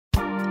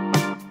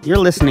You're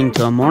listening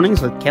to a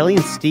Mornings with Kelly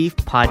and Steve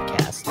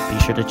podcast.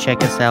 Be sure to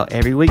check us out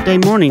every weekday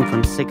morning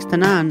from 6 to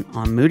 9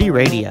 on Moody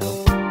Radio.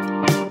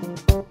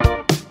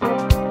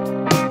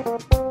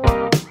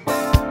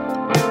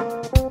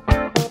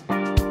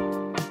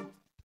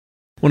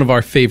 One of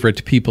our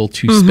favorite people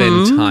to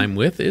spend time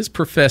with is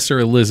Professor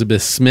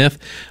Elizabeth Smith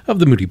of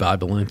the Moody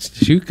Bible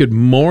Institute. Good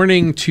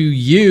morning to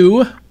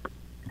you.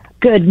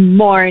 Good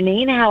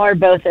morning. How are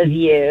both of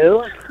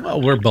you?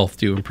 Well, we're both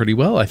doing pretty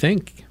well, I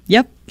think.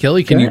 Yep.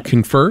 Kelly, can you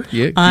confer?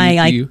 Yeah,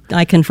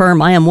 I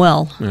confirm I am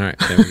well. All right,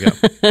 there we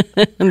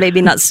go.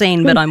 Maybe not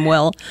sane, but I'm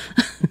well.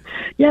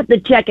 You have to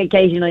check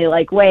occasionally,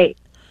 like, wait,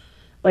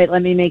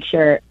 let me make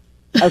sure.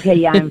 Okay,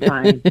 yeah, I'm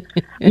fine.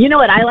 You know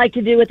what I like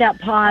to do with that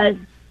pause?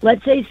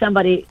 Let's say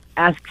somebody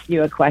asks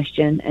you a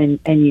question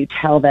and you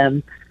tell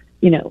them,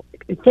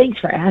 thanks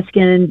for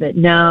asking, but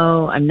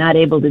no, I'm not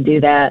able to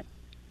do that.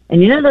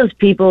 And you know those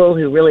people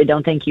who really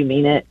don't think you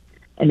mean it,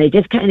 and they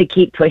just kind of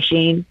keep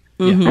pushing?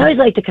 Mm-hmm. I always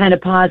like to kind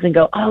of pause and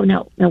go, oh,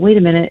 no, wait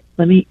a minute.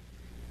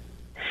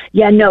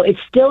 It's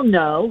still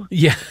no.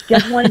 Yeah.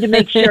 Just wanted to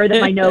make sure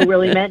that my no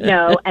really meant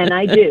no, and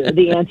I do.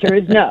 The answer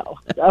is no.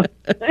 So.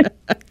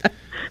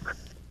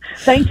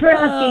 Thanks for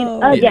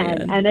asking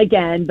again and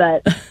again,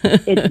 but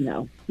it's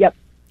no. Yep.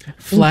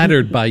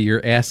 Flattered by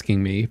your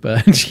asking me,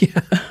 but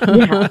yeah.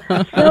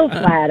 Yeah, so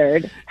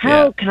flattered.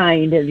 How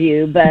kind of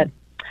you, but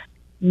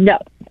no,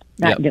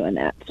 not doing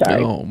that.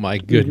 Sorry. Oh, my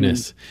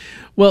goodness.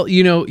 Mm-hmm. Well,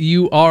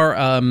 you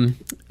are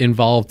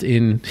involved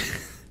in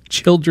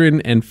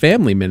children and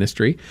family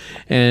ministry.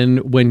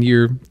 And when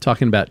you're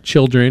talking about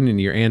children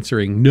and you're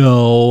answering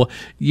no,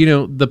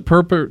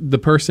 the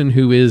person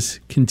who is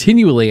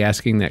continually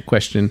asking that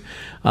question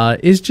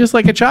is just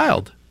like a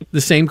child.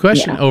 The same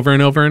question over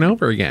and over and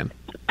over again.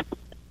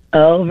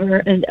 Over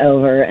and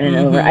over and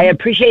over. I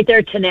appreciate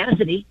their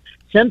tenacity.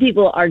 Some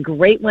people are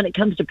great when it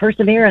comes to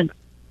perseverance.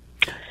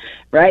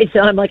 Right? So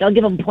I'm like, I'll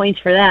give them points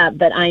for that,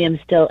 but I am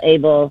still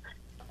able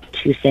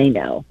to say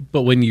no.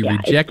 But when you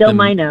reject it's still them,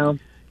 my no.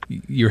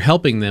 You're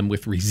helping them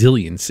with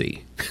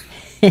resiliency.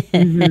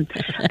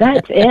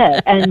 That's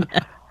it. And,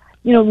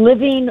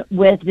 living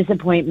with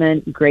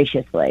disappointment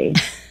graciously.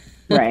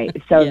 Right.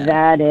 So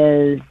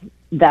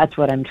that's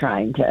what I'm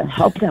trying to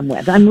help them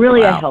with. I'm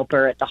really a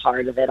helper at the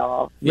heart of it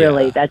all.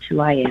 Really, that's who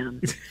I am.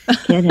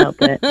 Can't help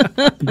it.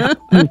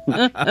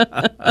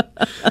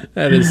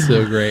 That is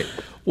so great.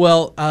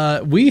 Well,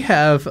 we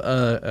have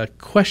a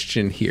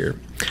question here,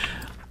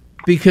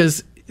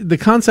 because the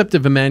concept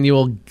of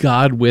Immanuel,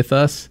 God with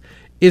us,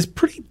 is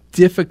pretty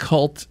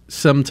difficult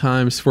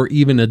sometimes for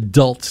even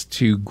adults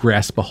to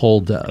grasp a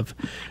hold of.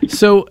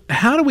 So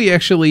how do we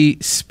actually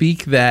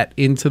speak that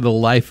into the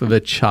life of a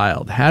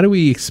child? How do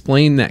we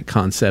explain that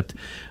concept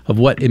of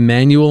what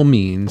Immanuel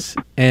means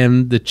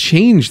and the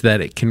change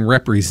that it can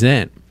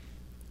represent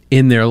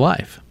in their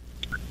life?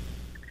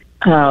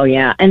 Oh,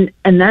 yeah. And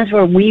that's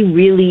where we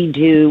really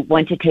do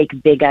want to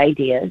take big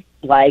ideas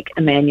like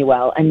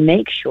Immanuel and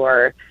make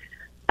sure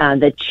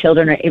that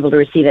children are able to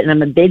receive it. And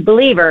I'm a big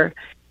believer.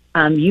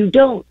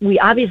 We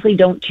obviously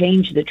don't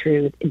change the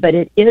truth, but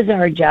it is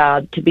our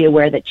job to be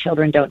aware that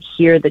children don't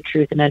hear the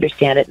truth and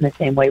understand it in the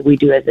same way we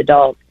do as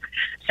adults.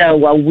 So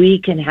while we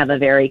can have a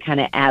very kind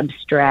of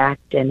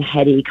abstract and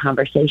heady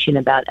conversation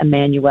about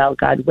Immanuel,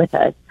 God with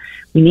us,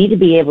 we need to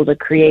be able to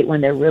create, when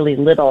they're really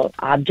little,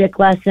 object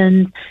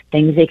lessons,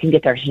 things they can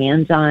get their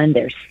hands on,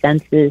 their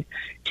senses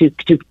to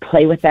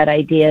play with that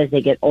idea. As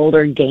they get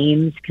older,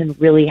 games can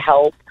really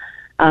help.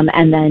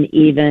 And then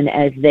even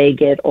as they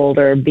get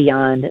older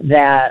beyond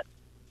that,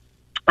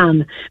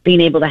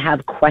 being able to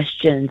have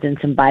questions and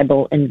some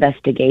Bible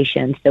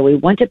investigation. So we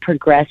want to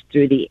progress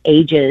through the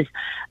ages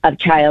of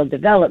child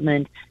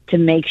development to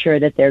make sure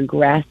that they're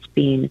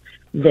grasping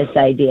this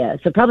idea.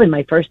 So probably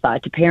my first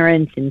thought to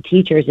parents and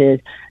teachers is,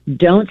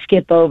 don't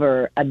skip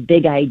over a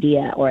big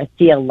idea or a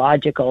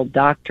theological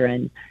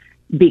doctrine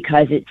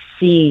because it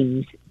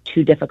seems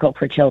too difficult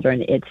for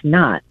children. It's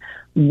not.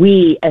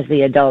 We, as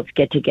the adults,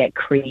 get to get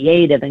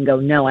creative and go,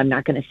 no, I'm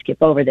not going to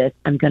skip over this.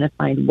 I'm going to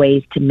find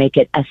ways to make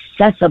it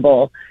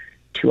accessible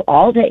to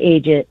all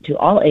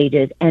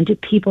ages, and to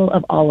people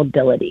of all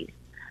abilities.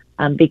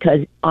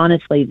 Because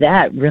honestly,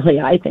 that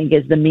really, I think,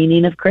 is the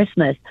meaning of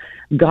Christmas.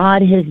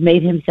 God has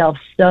made himself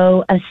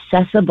so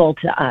accessible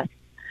to us.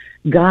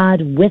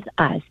 God with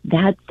us.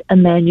 That's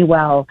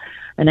Immanuel.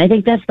 And I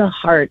think that's the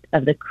heart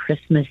of the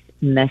Christmas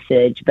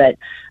message. But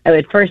I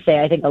would first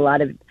say, I think a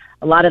lot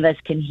of us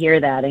can hear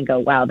that and go,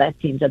 wow, that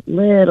seems a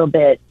little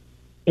bit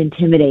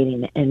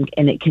intimidating, and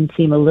it can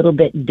seem a little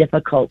bit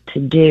difficult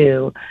to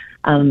do.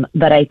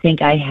 But I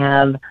think I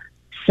have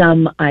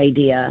some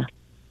idea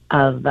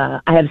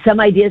I have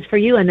some ideas for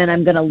you, and then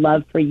I'm going to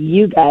love for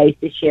you guys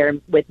to share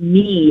with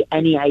me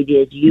any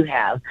ideas you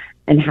have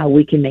and how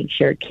we can make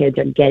sure kids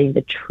are getting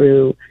the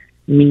true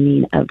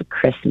meaning of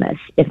Christmas,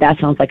 if that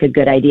sounds like a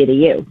good idea to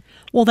you.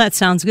 Well, that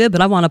sounds good, but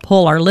I want to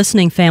pull our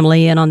listening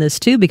family in on this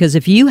too, because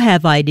if you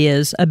have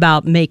ideas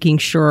about making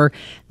sure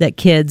that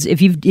kids,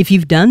 if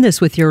you've done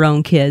this with your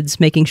own kids,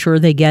 making sure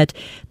they get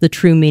the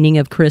true meaning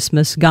of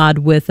Christmas, God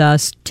with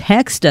us,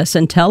 text us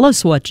and tell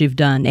us what you've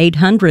done.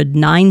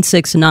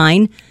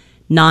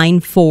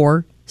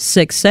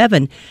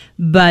 800-969-9467.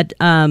 But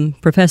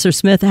Professor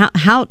Smith,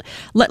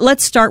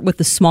 let's start with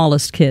the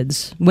smallest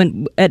kids.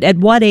 At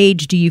what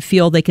age do you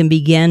feel they can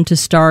begin to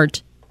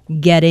start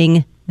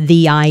getting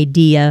the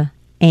idea,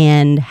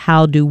 and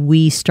how do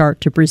we start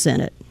to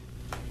present it?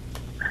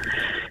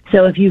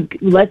 So if we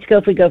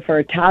go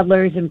for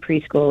toddlers and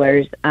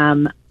preschoolers,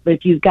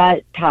 if you've got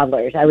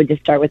toddlers, I would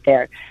just start with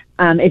there.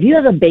 If you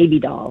have a baby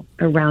doll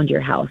around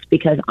your house,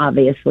 because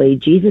obviously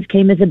Jesus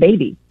came as a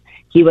baby.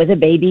 He was a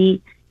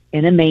baby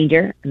in a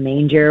manger. A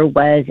manger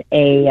was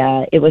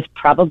it was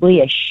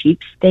probably a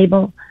sheep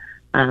stable.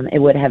 It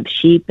would have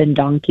sheep and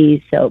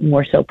donkeys, so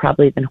more so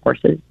probably than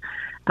horses.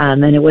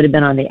 And it would have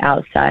been on the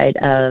outside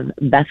of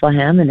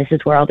Bethlehem, and this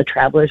is where all the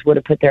travelers would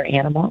have put their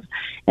animals.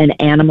 And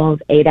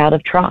animals ate out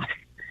of troughs,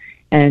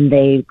 and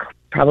they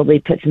probably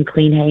put some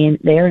clean hay in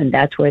there, and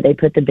that's where they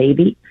put the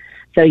baby.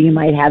 So you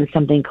might have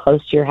something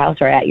close to your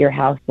house or at your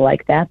house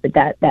like that, but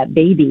that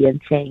baby,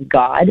 in saying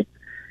God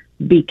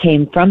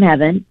became from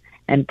heaven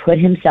and put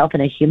himself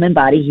in a human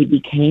body, he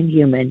became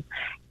human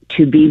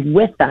to be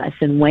with us.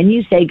 And when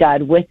you say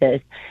God with us,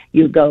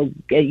 you go,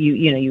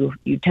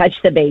 you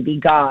touch the baby,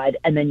 God,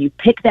 and then you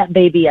pick that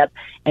baby up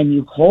and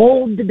you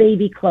hold the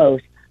baby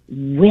close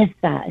with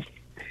us.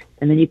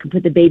 And then you can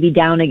put the baby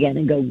down again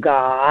and go,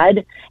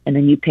 God, and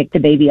then you pick the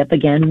baby up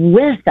again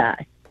with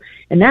us.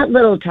 And that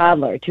little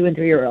toddler, 2 and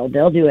 3-year-old,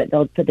 they'll do it.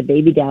 They'll put the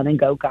baby down and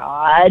go,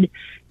 God,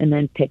 and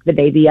then pick the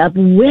baby up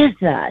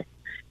with us.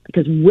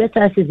 Because with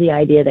us is the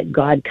idea that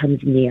God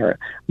comes near.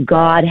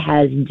 God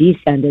has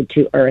descended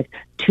to earth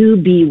to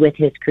be with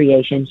his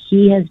creation.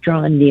 He has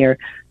drawn near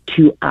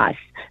to us.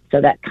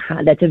 So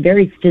that's a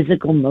very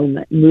physical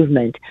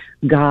movement,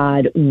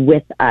 God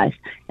with us.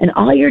 And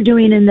all you're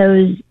doing in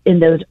those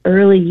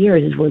early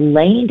years is we're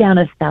laying down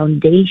a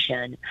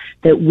foundation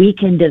that we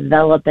can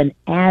develop and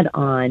add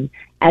on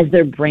as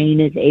their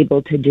brain is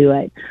able to do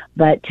it,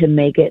 but to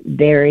make it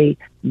very,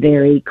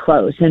 very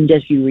close. And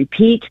just you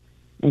repeat,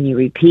 and you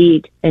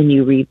repeat, and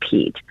you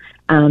repeat.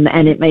 And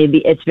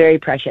it's very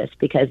precious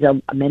because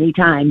many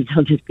times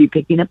they'll just be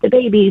picking up the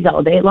babies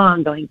all day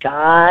long going,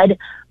 God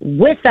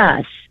with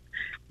us,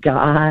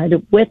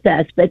 God with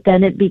us. But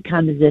then it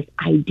becomes this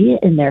idea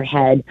in their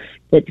head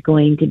that's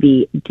going to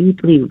be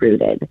deeply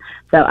rooted.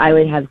 So I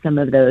would have some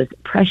of those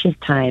precious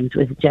times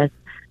with just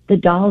the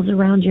dolls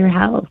around your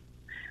house,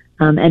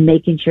 and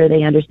making sure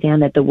they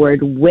understand that the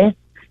word with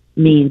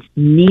means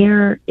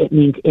near, it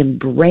means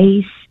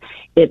embrace,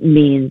 it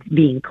means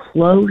being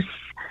close,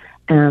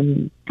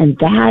 and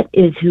that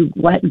is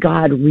what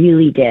God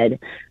really did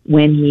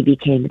when he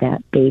became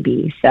that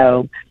baby.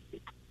 So,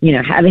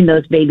 having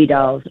those baby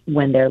dolls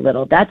when they're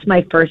little, that's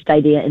my first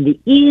idea and the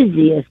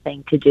easiest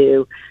thing to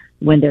do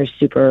when they're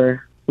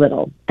super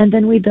little. And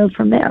then we build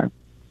from there.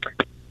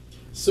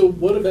 So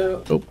what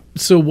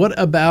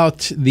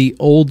about the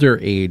older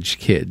age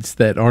kids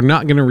that are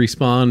not going to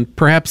respond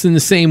perhaps in the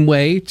same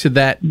way to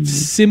that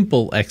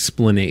simple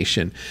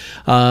explanation?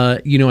 I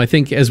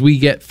think as we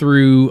get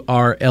through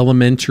our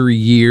elementary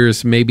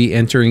years, maybe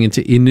entering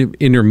into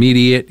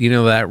intermediate,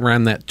 that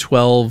around that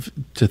 12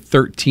 to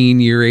 13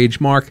 year age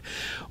mark,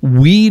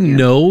 we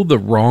know the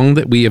wrong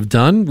that we have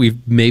done.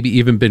 We've maybe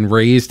even been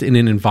raised in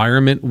an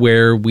environment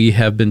where we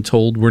have been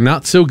told we're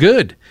not so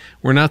good.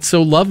 We're not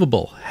so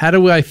lovable. How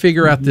do I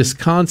figure out this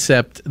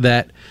concept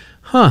that,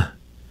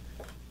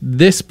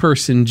 this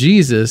person,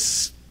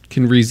 Jesus,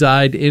 can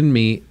reside in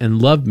me and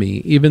love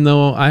me, even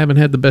though I haven't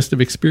had the best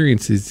of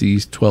experiences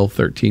these 12,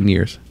 13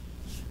 years?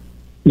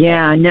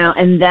 Yeah, no,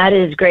 and that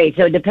is great.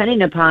 So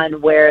depending upon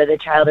where the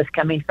child is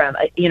coming from,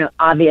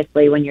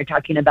 obviously when you're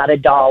talking about a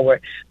doll where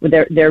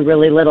they're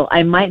really little,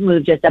 I might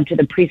move just up to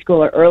the preschool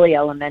or early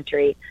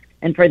elementary.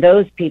 And for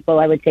those people,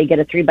 I would say get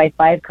a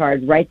 3x5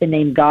 card, write the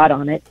name God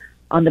on it.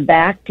 On the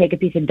back, take a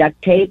piece of duct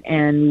tape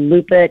and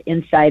loop it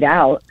inside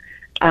out.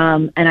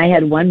 And I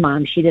had one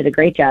mom, she did a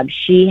great job.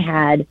 She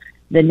had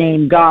the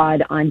name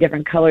God on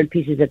different colored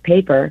pieces of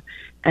paper.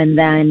 And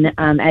then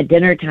at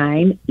dinner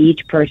time,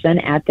 each person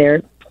at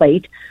their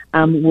plate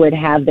would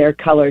have their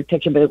colored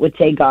picture, but it would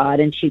say God.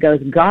 And she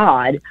goes,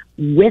 God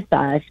with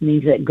us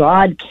means that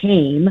God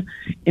came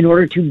in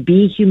order to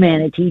be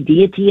humanity,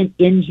 deity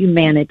in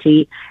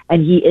humanity,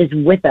 and he is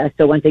with us.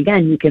 So once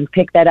again, you can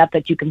pick that up,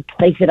 that you can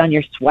place it on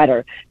your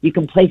sweater. You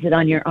can place it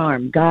on your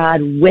arm.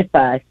 God with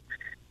us.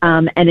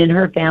 And in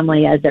her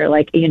family, as they're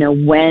like,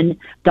 when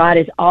God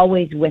is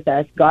always with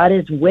us, God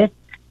is with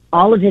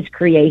all of his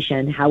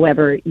creation.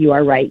 However, you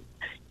are right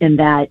in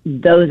that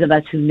those of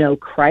us who know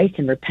Christ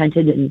and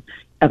repented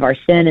of our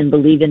sin and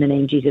believe in the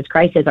name Jesus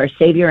Christ as our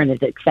Savior and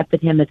has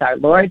accepted him as our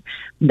Lord,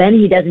 then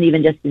he doesn't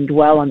even just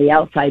dwell on the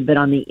outside, but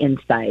on the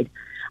inside.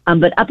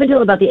 But up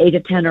until about the age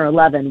of 10 or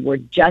 11, we're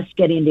just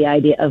getting the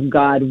idea of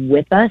God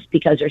with us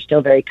because they're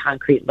still very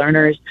concrete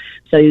learners.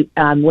 So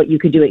what you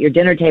could do at your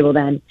dinner table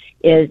then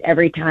is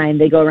every time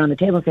they go around the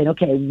table saying,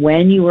 okay,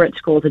 when you were at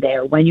school today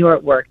or when you were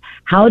at work,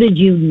 how did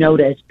you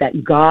notice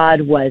that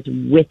God was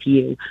with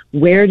you?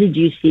 Where did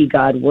you see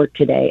God work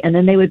today? And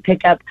then they would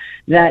pick up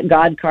that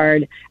God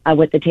card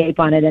with the tape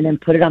on it and then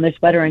put it on their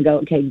sweater and go,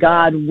 okay,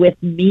 God with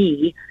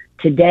me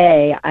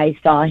today. I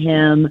saw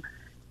him.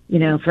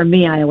 For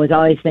me, I was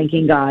always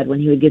thanking God when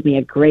he would give me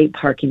a great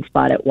parking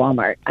spot at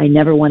Walmart. I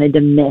never wanted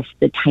to miss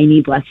the tiny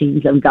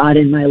blessings of God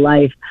in my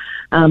life.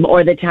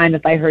 Or the time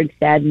if I heard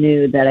sad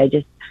news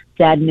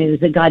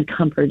that God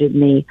comforted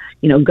me,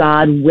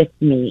 God with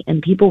me.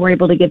 And people were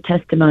able to give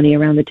testimony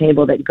around the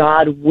table that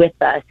God with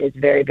us is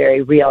very,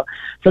 very real.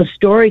 So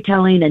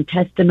storytelling and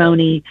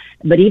testimony,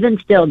 but even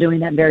still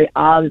doing that very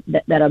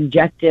that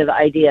objective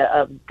idea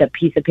of the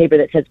piece of paper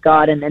that says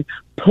God and then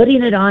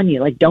putting it on you.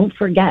 Like, don't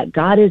forget,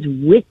 God is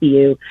with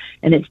you,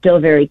 and it's still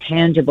very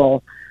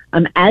tangible.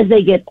 As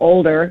they get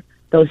older,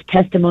 those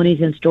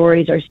testimonies and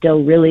stories are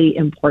still really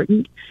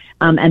important.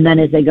 And then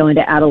as they go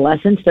into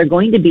adolescence, they're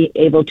going to be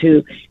able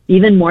to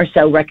even more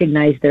so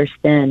recognize their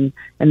sin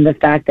and the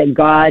fact that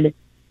God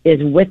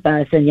is with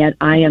us, and yet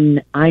I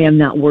am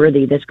not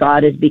worthy. This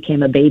God has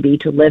become a baby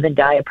to live and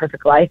die a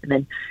perfect life and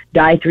then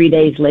die 3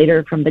 days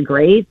later from the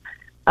grave.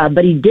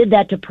 But he did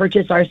that to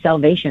purchase our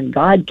salvation.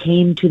 God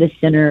came to the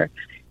sinner,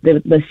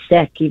 the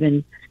sick.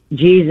 Even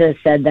Jesus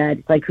said that.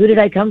 It's like, who did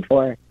I come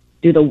for?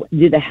 Do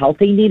the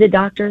healthy need a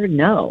doctor?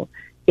 No.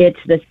 It's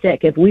the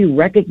sick. If we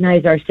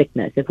recognize our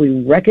sickness, if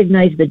we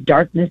recognize the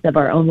darkness of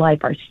our own life,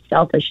 our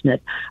selfishness,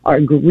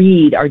 our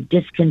greed, our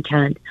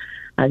discontent,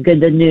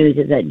 good news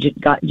is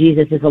that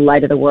Jesus is the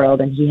light of the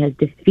world, and he has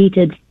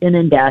defeated sin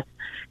and death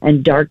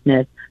and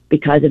darkness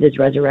because of his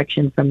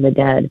resurrection from the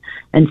dead.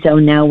 And so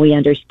now we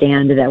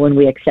understand that when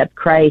we accept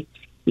Christ,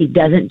 he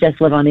doesn't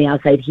just live on the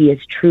outside. He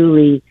is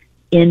truly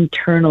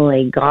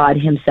internally. God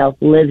himself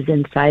lives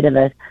inside of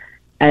us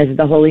as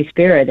the Holy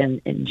Spirit.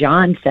 And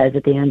John says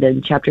at the end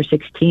of chapter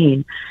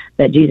 16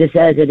 that Jesus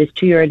says, it is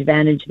to your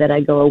advantage that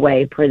I go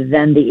away, for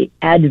then the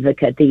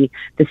advocate, the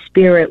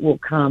Spirit will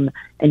come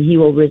and he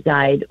will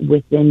reside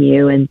within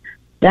you. And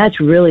that's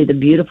really the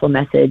beautiful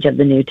message of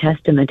the New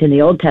Testament. In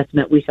the Old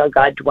Testament, we saw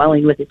God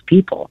dwelling with his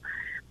people,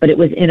 but it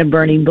was in a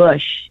burning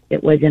bush.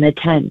 It was in a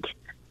tent.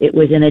 It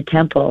was in a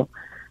temple.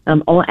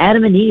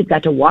 Adam and Eve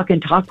got to walk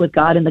and talk with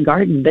God in the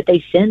garden, but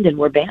they sinned and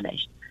were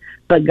banished.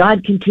 But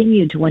God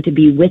continued to want to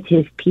be with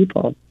his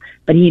people,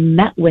 but he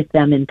met with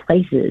them in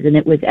places, and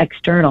it was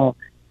external.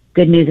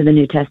 Good news of the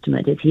New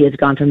Testament is he has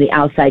gone from the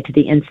outside to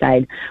the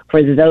inside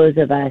for those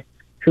of us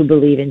who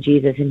believe in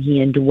Jesus, and he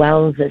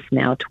indwells us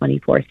now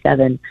 24/7.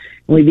 And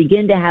we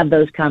begin to have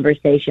those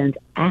conversations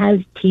as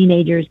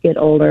teenagers get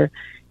older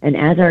and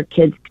as our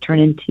kids turn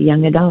into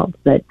young adults,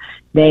 that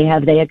they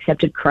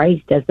accepted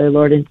Christ as their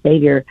Lord and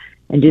Savior,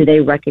 and do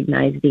they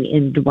recognize the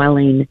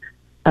indwelling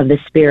of the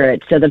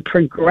Spirit. So the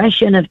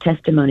progression of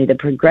testimony, the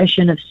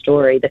progression of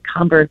story, the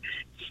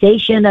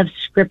conversation of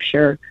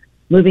Scripture,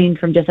 moving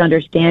from just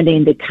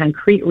understanding the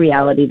concrete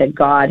reality that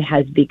God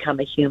has become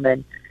a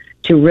human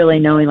to really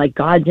knowing like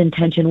God's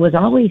intention was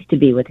always to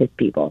be with his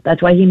people.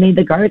 That's why he made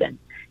the garden.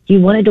 He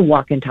wanted to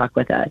walk and talk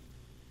with us.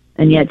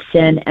 And yet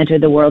sin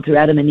entered the world through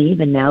Adam and Eve,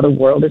 and now the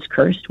world is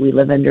cursed. We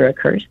live under a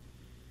curse.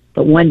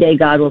 But one day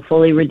God will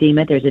fully redeem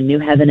it. There's a new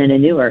heaven and a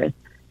new earth.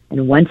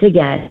 And once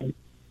again,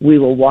 we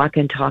will walk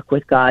and talk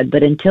with God.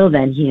 But until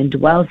then, he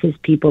indwells his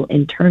people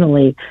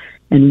internally,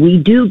 and we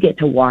do get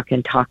to walk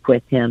and talk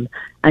with him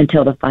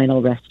until the final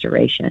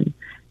restoration.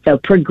 So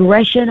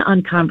progression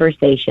on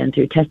conversation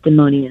through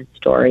testimony and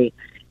story,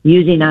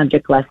 using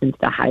object lessons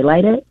to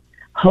highlight it.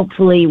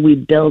 Hopefully we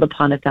build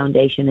upon a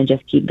foundation and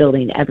just keep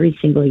building every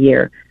single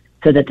year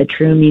so that the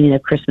true meaning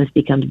of Christmas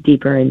becomes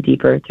deeper and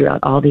deeper throughout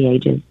all the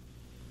ages.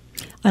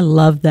 I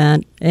love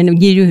that.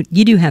 And you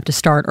do have to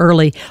start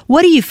early.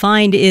 What do you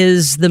find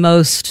is the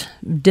most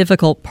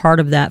difficult part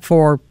of that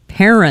for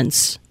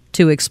parents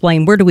to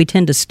explain? Where do we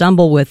tend to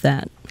stumble with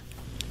that?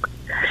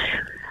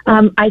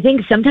 I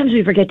think sometimes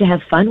we forget to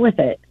have fun with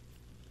it.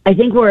 I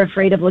think we're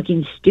afraid of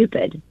looking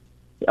stupid.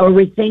 Or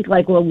we think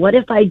like, well, what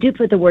if I do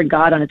put the word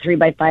God on a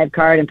 3x5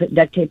 card and put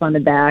duct tape on the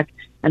back,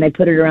 and I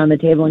put it around the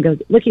table and go,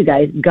 look, you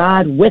guys,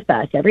 God with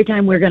us. Every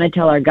time we're going to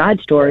tell our God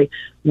story,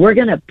 we're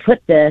going to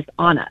put this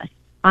on us.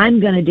 I'm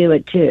going to do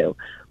it too.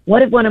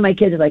 What if one of my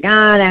kids is like,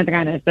 that's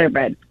kind of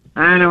stupid.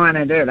 I don't want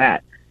to do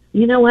that.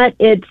 You know what?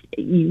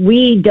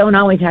 We don't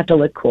always have to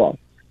look cool,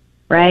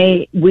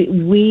 right?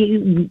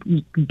 We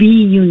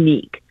be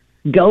unique.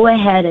 Go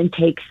ahead and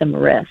take some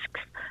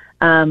risks.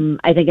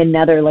 I think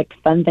another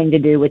fun thing to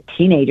do with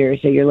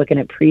teenagers, so you're looking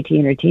at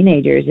preteen or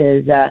teenagers,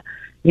 is,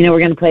 we're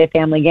going to play a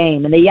family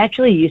game. And they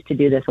actually used to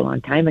do this a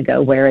long time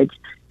ago, where it's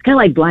kind of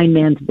like blind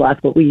man's bluff.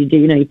 What will you do?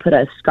 You put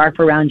a scarf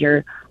around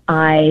your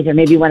eyes, or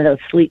maybe one of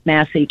those sleep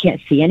masks so you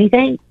can't see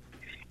anything.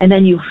 And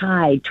then you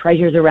hide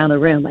treasures around the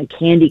room, like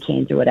candy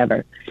canes or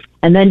whatever.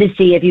 And then to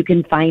see if you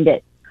can find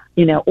it,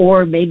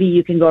 or maybe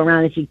you can go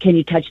around and see, can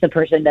you touch the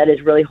person that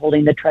is really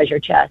holding the treasure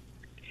chest?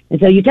 And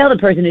so you tell the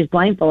person who's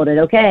blindfolded,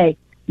 okay,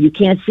 you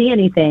can't see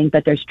anything,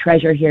 but there's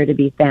treasure here to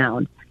be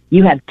found.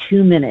 You have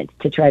 2 minutes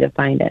to try to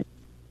find it.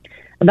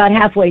 About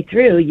halfway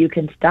through, you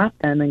can stop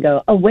them and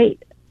go, oh,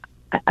 wait,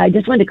 I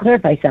just wanted to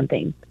clarify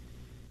something.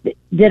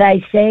 Did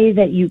I say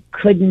that you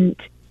couldn't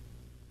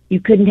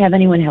have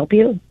anyone help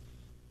you?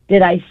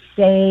 Did I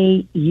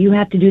say you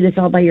have to do this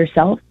all by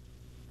yourself?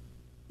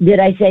 Did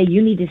I say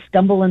you need to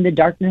stumble in the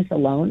darkness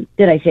alone?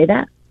 Did I say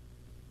that?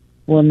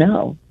 Well,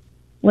 no.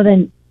 Well,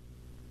 then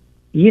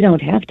you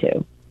don't have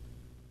to.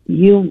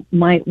 You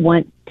might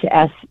want to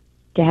ask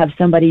to have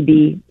somebody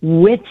be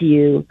with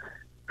you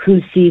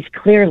who sees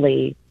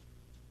clearly,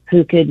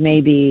 who could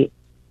maybe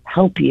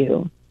help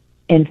you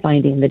in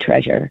finding the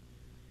treasure.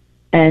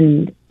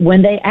 And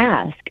when they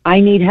ask, I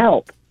need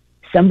help,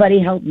 somebody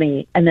help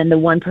me, and then the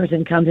one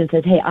person comes and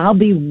says, hey, I'll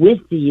be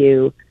with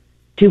you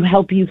to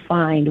help you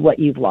find what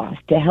you've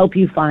lost, to help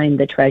you find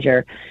the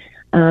treasure.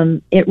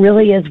 It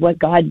really is what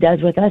God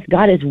does with us.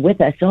 God is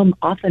with us. So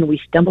often we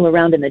stumble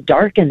around in the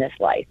dark in this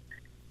life,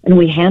 and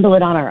we handle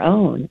it on our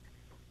own.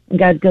 And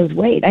God goes,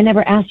 wait, I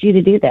never asked you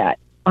to do that.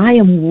 I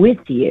am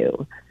with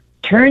you.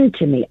 Turn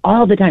to me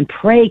all the time.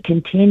 Pray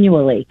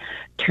continually.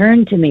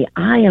 Turn to me.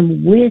 I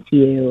am with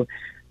you.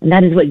 And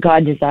that is what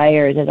God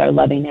desires as our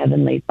loving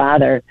Heavenly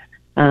Father.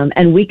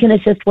 And we can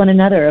assist one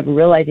another of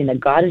realizing that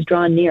God is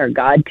drawn near.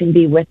 God can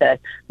be with us.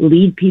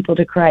 Lead people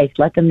to Christ.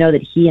 Let them know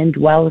that He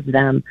indwells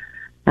them.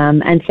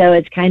 And so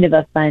it's kind of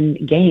a fun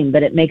game,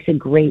 but it makes a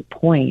great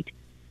point.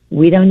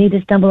 We don't need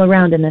to stumble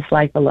around in this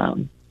life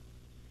alone.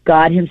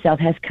 God Himself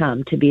has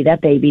come to be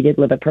that baby, to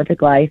live a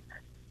perfect life,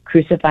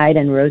 crucified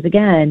and rose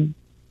again,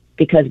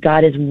 because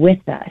God is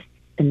with us.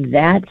 And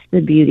that's the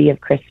beauty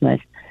of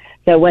Christmas.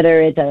 So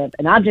whether it's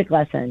an object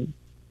lesson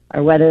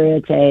or whether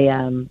it's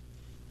a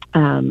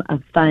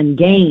fun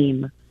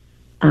game,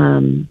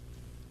 those,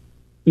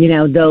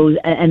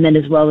 and then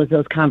as well as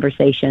those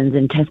conversations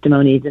and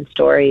testimonies and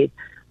stories,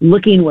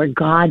 looking where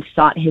God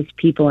sought His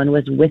people and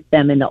was with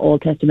them in the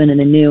Old Testament and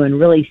the New, and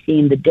really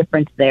seeing the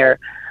difference there.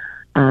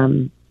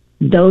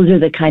 Those are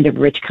the kind of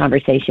rich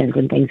conversations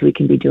and things we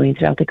can be doing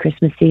throughout the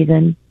Christmas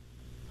season.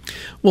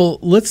 Well,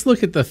 let's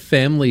look at the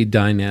family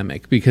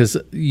dynamic, because,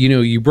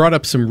 you brought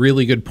up some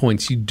really good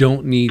points. You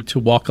don't need to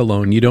walk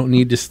alone. You don't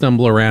need to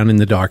stumble around in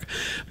the dark.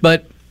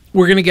 But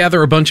we're going to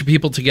gather a bunch of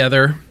people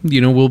together.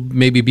 We'll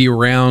maybe be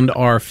around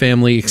our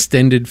family,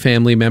 extended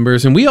family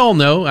members. And we all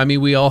know,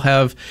 we all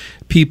have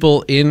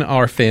people in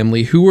our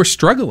family who are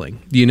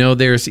struggling.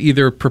 There's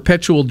either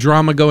perpetual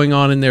drama going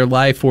on in their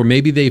life, or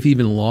maybe they've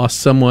even lost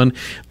someone.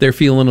 They're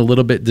feeling a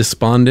little bit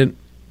despondent.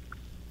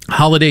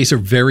 Holidays are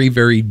very,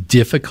 very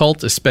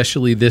difficult,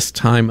 especially this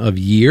time of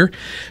year.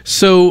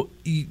 So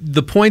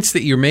the points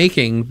that you're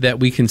making that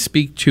we can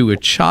speak to a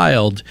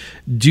child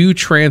do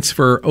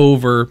transfer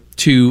over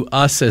to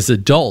us as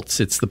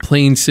adults. It's the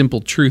plain, simple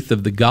truth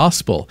of the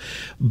gospel.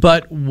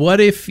 But what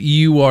if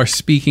you are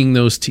speaking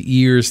those to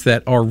ears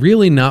that are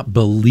really not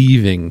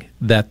believing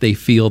that they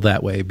feel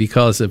that way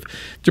because of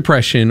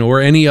depression or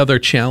any other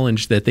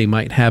challenge that they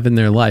might have in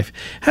their life?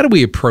 How do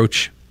we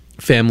approach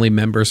family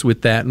members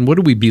with that, and what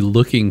do we be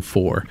looking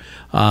for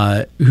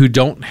who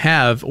don't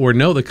have or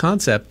know the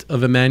concept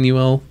of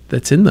Immanuel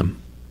that's in them?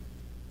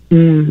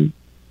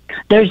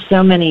 There's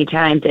so many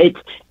times.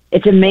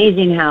 It's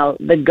amazing how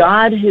the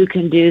God who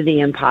can do the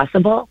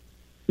impossible,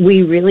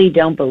 we really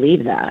don't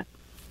believe that.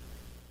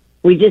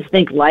 We just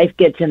think life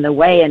gets in the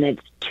way and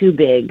it's too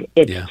big,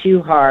 it's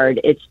too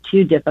hard, it's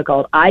too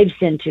difficult. I've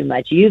sinned too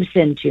much, you've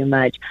sinned too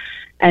much,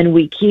 and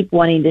we keep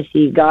wanting to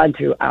see God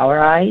through our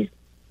eyes.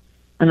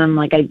 And I'm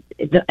like,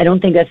 I don't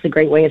think that's the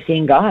great way of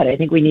seeing God. I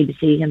think we need to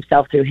see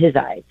Himself through His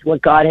eyes,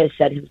 what God has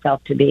said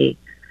Himself to be.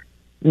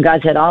 And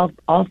God said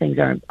all things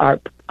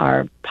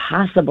are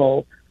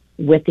possible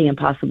with the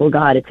impossible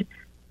God.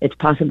 It's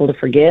possible to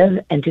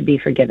forgive and to be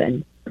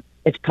forgiven.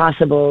 It's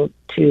possible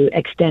to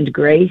extend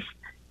grace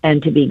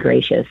and to be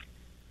gracious.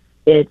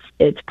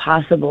 It's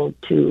possible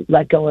to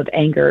let go of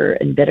anger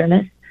and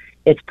bitterness.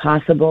 It's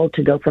possible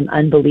to go from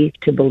unbelief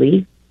to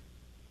belief.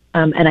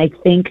 And I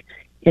think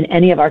in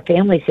any of our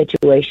family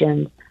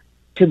situations,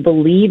 to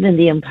believe in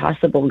the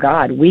impossible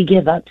God, we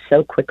give up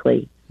so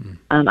quickly.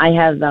 I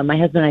have my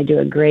husband and I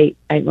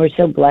do we're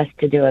so blessed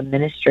to do a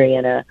ministry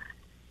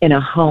in a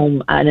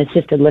home, an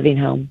assisted living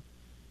home,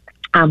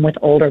 with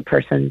older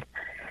persons.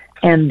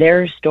 And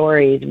their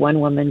stories, one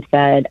woman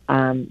said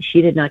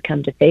she did not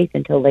come to faith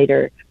until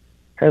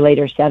her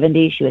later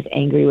 70s. She was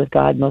angry with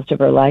God most of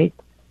her life.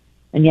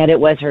 And yet it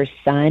was her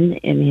son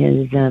in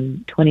his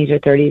 20s or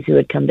 30s who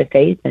had come to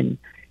faith, and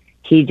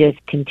he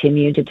just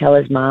continued to tell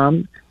his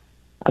mom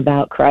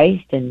about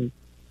Christ, and,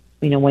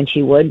 when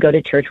she would go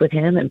to church with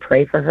him and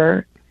pray for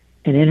her.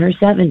 And in her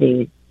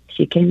 70s,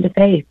 she came to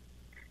faith.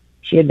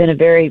 She had been a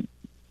very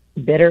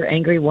bitter,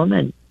 angry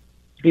woman.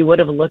 If you would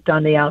have looked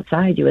on the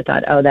outside, you would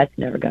have thought, oh, that's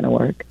never going to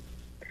work.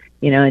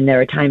 And there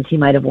were times he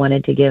might have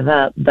wanted to give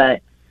up,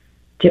 but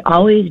to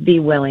always be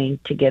willing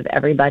to give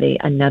everybody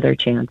another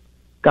chance.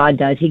 God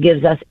does. He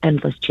gives us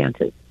endless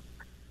chances.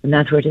 And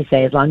that's where to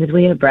say, as long as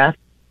we have breath,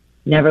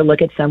 never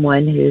look at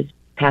someone who's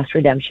past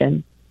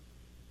redemption.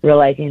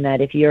 realizing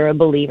that if you're a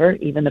believer,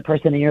 even the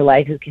person in your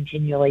life who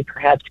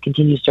perhaps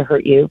continues to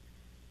hurt you,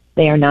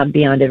 they are not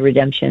beyond a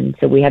redemption.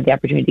 So we have the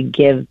opportunity to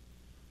give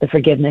the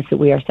forgiveness that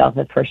we ourselves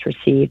have first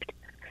received,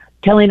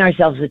 telling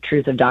ourselves the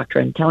truth of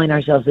doctrine, telling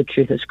ourselves the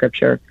truth of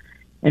Scripture,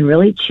 and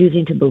really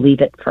choosing to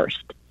believe it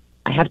first.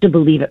 I have to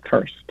believe it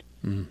first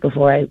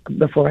before I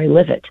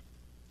live it.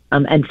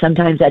 And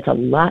sometimes that's a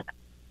lot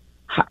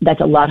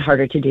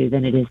harder to do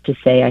than it is to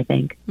say, I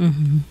think.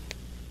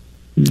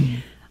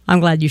 I'm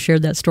glad you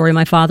shared that story.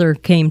 My father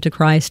came to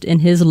Christ in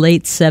his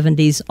late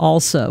 70s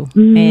also.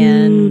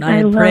 And I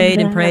had prayed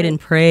and prayed and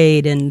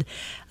prayed. And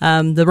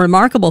the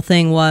remarkable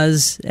thing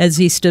was, as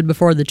he stood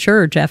before the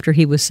church after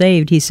he was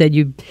saved, he said,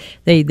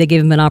 they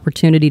gave him an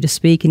opportunity to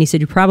speak. And he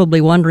said, "You're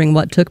probably wondering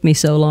what took me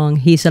so long."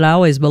 He said, "I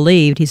always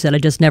believed." He said, "I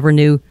just never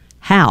knew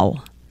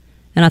how."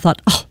 And I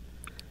thought,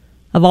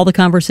 of all the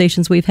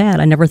conversations we've had,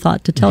 I never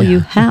thought to tell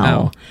you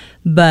how.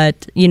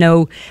 But,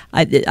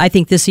 I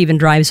think this even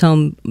drives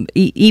home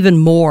even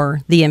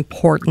more the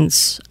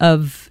importance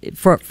of,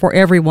 for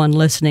everyone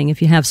listening,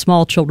 if you have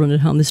small children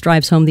at home, this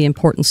drives home the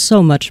importance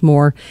so much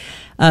more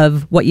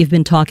of what you've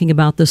been talking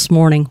about this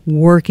morning,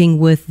 working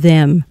with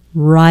them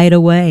right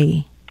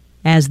away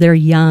as they're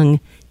young,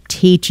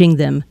 teaching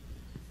them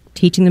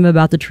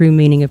about the true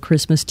meaning of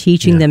Christmas,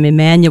 teaching them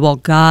Immanuel,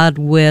 God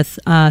with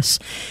us,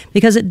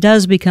 because it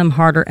does become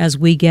harder as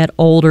we get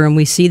older and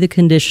we see the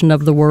condition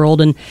of the world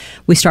and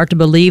we start to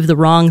believe the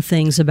wrong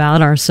things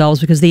about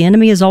ourselves, because the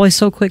enemy is always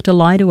so quick to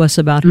lie to us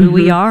about who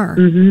we are,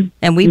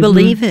 and we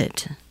believe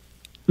it.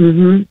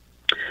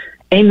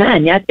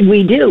 Amen. Yes,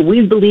 we do.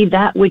 We believe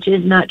that which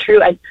is not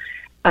true.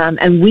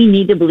 And we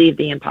need to believe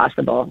the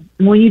impossible.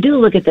 When you do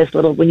look at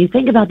when you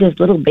think about this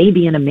little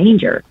baby in a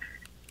manger,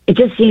 it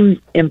just seems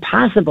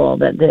impossible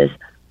that this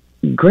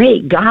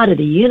great God of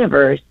the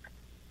universe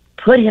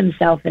put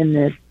himself in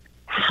this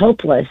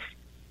helpless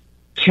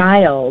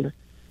child,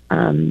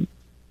 and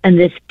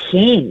this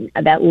king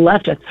that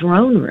left a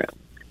throne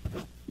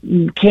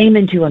room came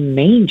into a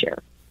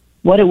manger.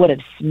 What it would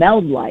have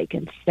smelled like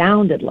and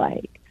sounded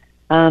like.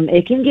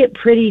 It can get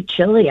pretty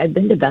chilly. I've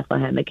been to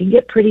Bethlehem. It can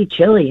get pretty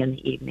chilly in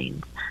the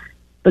evenings.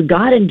 But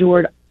God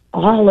endured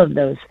all of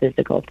those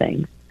physical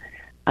things.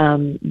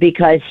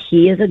 Because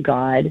he is a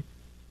God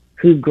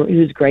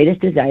whose greatest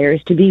desire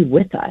is to be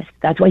with us.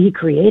 That's why he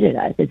created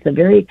us. It's the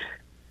very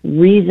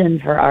reason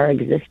for our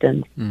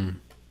existence.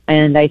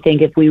 And I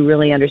think if we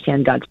really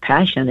understand God's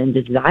passion and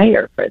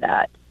desire for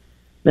that,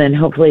 then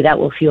hopefully that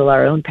will fuel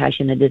our own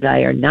passion and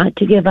desire not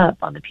to give up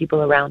on the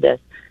people around us,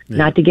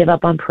 not to give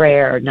up on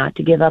prayer, not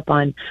to give up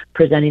on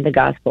presenting the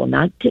gospel,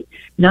 not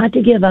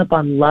to give up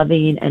on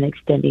loving and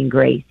extending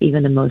grace,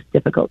 even in the most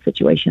difficult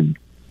situations.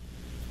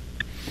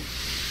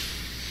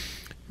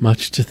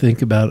 Much to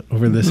think about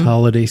over this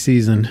holiday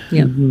season.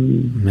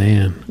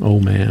 Man, oh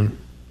man.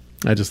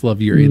 I just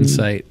love your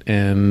insight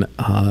and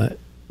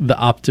the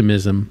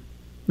optimism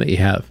that you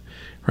have,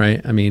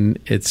 right? I mean,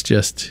 it's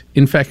just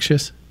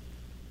infectious,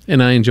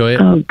 and I enjoy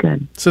it. Oh,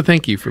 good. So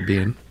thank you for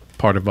being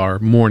part of our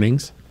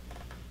mornings.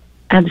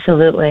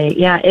 Absolutely.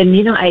 Yeah,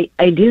 and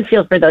I do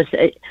feel for those.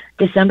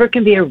 December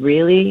can be a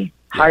really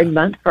hard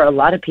month for a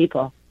lot of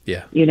people.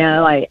 Yeah.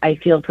 I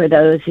feel for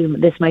those who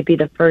this might be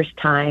the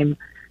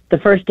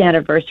first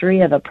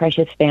anniversary of a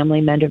precious family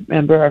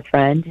member or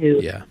friend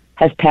who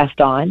has passed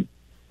on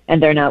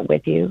and they're not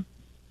with you.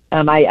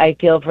 I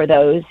feel for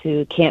those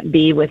who can't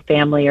be with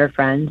family or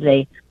friends.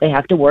 They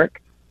have to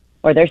work,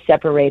 or they're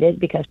separated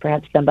because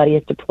perhaps somebody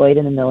is deployed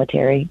in the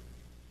military.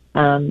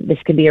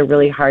 This could be a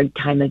really hard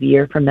time of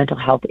year for mental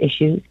health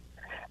issues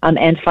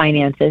and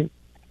finances.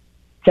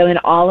 So in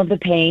all of the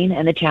pain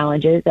and the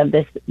challenges of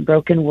this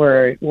broken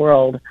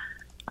world,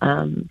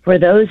 for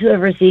those who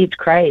have received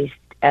Christ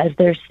as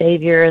their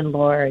Savior and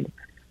Lord,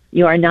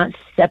 you are not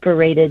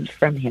separated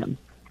from him.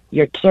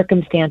 Your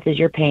circumstances,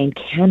 your pain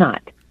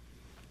cannot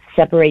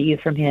separate you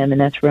from him,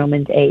 and that's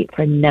Romans 8,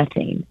 for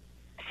nothing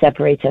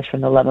separates us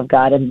from the love of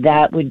God. And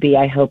that would be,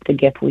 I hope, the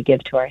gift we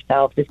give to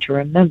ourselves, is to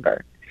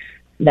remember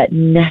that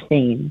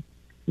nothing,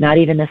 not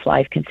even this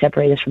life, can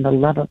separate us from the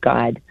love of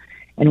God.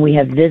 And we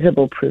have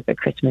visible proof at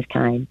Christmas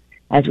time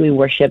as we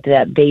worship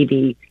that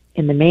baby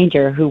in the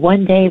manger who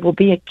one day will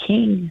be a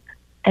king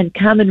and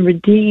come and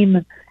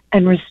redeem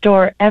and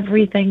restore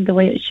everything the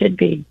way it should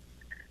be.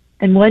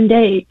 And one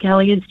day,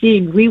 Kelly and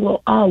Steve, we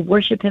will all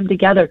worship him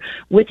together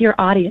with your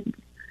audience,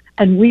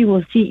 and we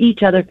will see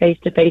each other face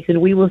to face, and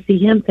we will see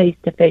him face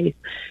to face.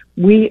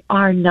 We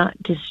are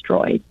not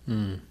destroyed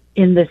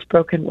in this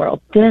broken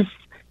world. This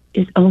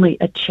is only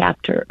a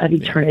chapter of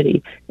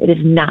eternity. It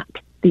is not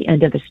the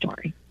end of the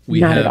story.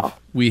 Not at all.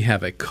 We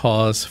have a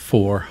cause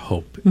for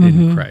hope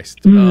in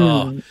Christ. I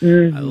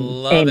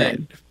love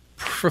it.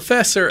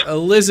 Professor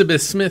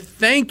Elizabeth Smith,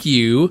 thank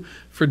you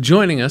for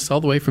joining us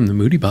all the way from the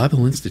Moody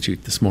Bible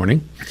Institute this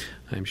morning.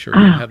 I'm sure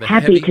you have a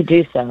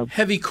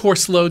heavy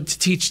course load to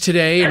teach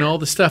today, and all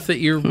the stuff that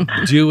you're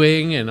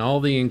doing and all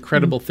the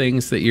incredible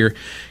things that you're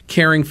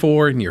caring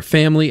for, and your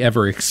family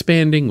ever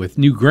expanding with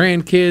new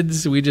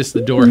grandkids. We just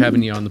adore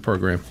having you on the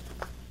program.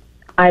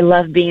 I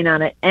love being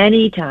on it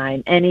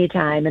anytime. And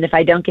if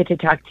I don't get to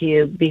talk to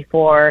you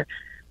before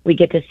we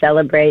get to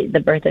celebrate the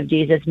birth of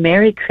Jesus,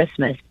 Merry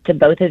Christmas to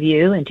both of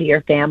you and to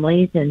your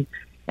families and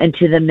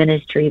to the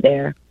ministry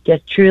there.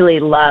 Just truly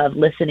love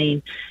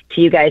listening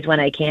to you guys when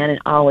I can and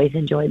always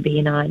enjoy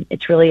being on.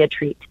 It's really a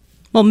treat.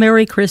 Well,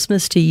 Merry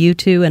Christmas to you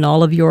two and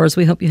all of yours.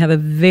 We hope you have a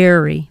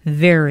very,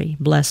 very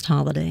blessed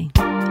holiday.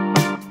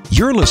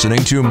 You're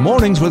listening to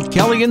Mornings with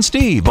Kelly and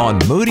Steve on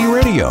Moody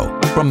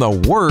Radio, from the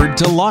Word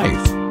to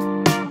Life.